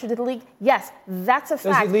he's entered the league? Yes, that's a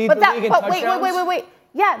fact. Does he lead the league in touchdowns? Wait.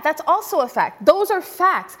 Yeah, that's also a fact. Those are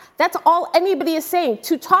facts. That's all anybody is saying.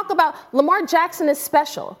 To talk about Lamar Jackson is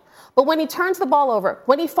special. But when he turns the ball over,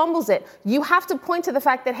 when he fumbles it, you have to point to the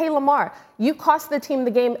fact that, hey, Lamar, you cost the team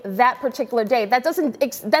the game that particular day. That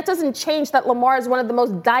doesn't change that Lamar is one of the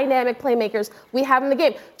most dynamic playmakers we have in the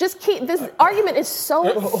game. This argument is so.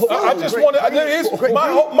 I just want to. My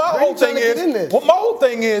whole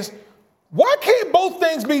thing is. Why can't both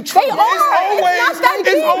things be true?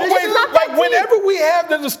 It's always like whenever we have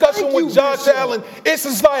the discussion with Josh Allen, it's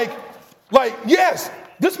just like yes.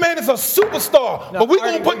 This man is a superstar, but we're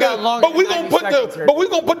gonna put the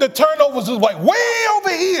turnovers way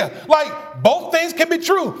over here. Both things can be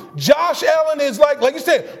true. Josh Allen is like you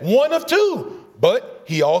said, one of two, but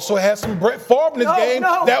he also has some Brett Favre in his game.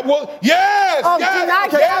 That will yes.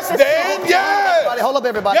 Dan, yes. Hold up,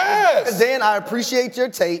 everybody. Yes. Dan, I appreciate your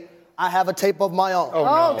tape. I have a tape of my own.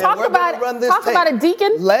 Talk about it,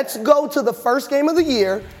 Deacon. Let's go to the first game of the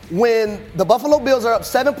year when the Buffalo Bills are up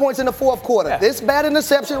 7 points in the fourth quarter. Yeah. This bad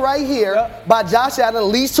interception right here by Josh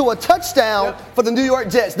Allen leads to a touchdown for the New York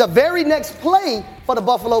Jets. The very next play for the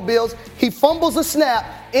Buffalo Bills, he fumbles a snap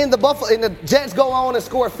and the Jets go on and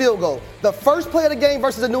score a field goal. The first play of the game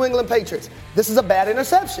versus the New England Patriots. This is a bad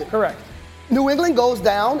interception. Correct. New England goes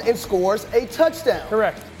down and scores a touchdown.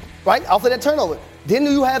 Correct. Right? Off of that turnover. Then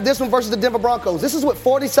you have this one versus the Denver Broncos. This is with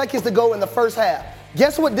 40 seconds to go in the first half.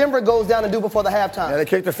 Guess what Denver goes down and do before the halftime? Yeah, they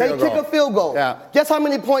kick the field goal. They kick a field goal. Yeah. Guess how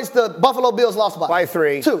many points the Buffalo Bills lost by? By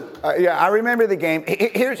 3. 2. I remember the game.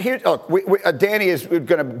 Here's Danny is going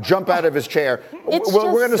to jump out of his chair. We're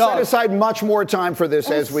going to set aside much more time for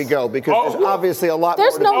this as we go because there's obviously a lot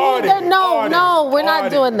more. We're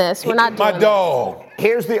not doing this. We're not doing my dog.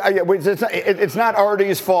 Here's it's not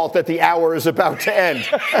Artie's fault that the hour is about to end.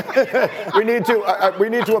 we need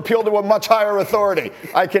to appeal to a much higher authority.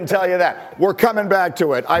 I can tell you that. We're coming back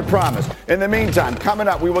to it, I promise. In the meantime, coming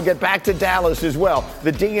up, we will get back to Dallas as well.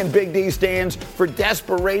 The D in Big D stands for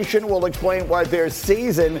desperation. We'll explain why their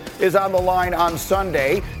season is on the line on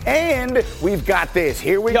Sunday. And we've got this.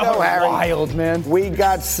 Here we go, Harry. Wild, man. We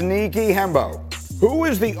got Sneaky Hembo, who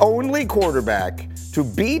is the only quarterback to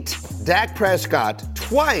beat Dak Prescott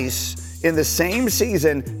twice in the same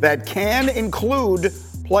season that can include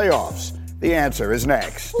playoffs. The answer is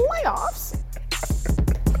next. Playoffs?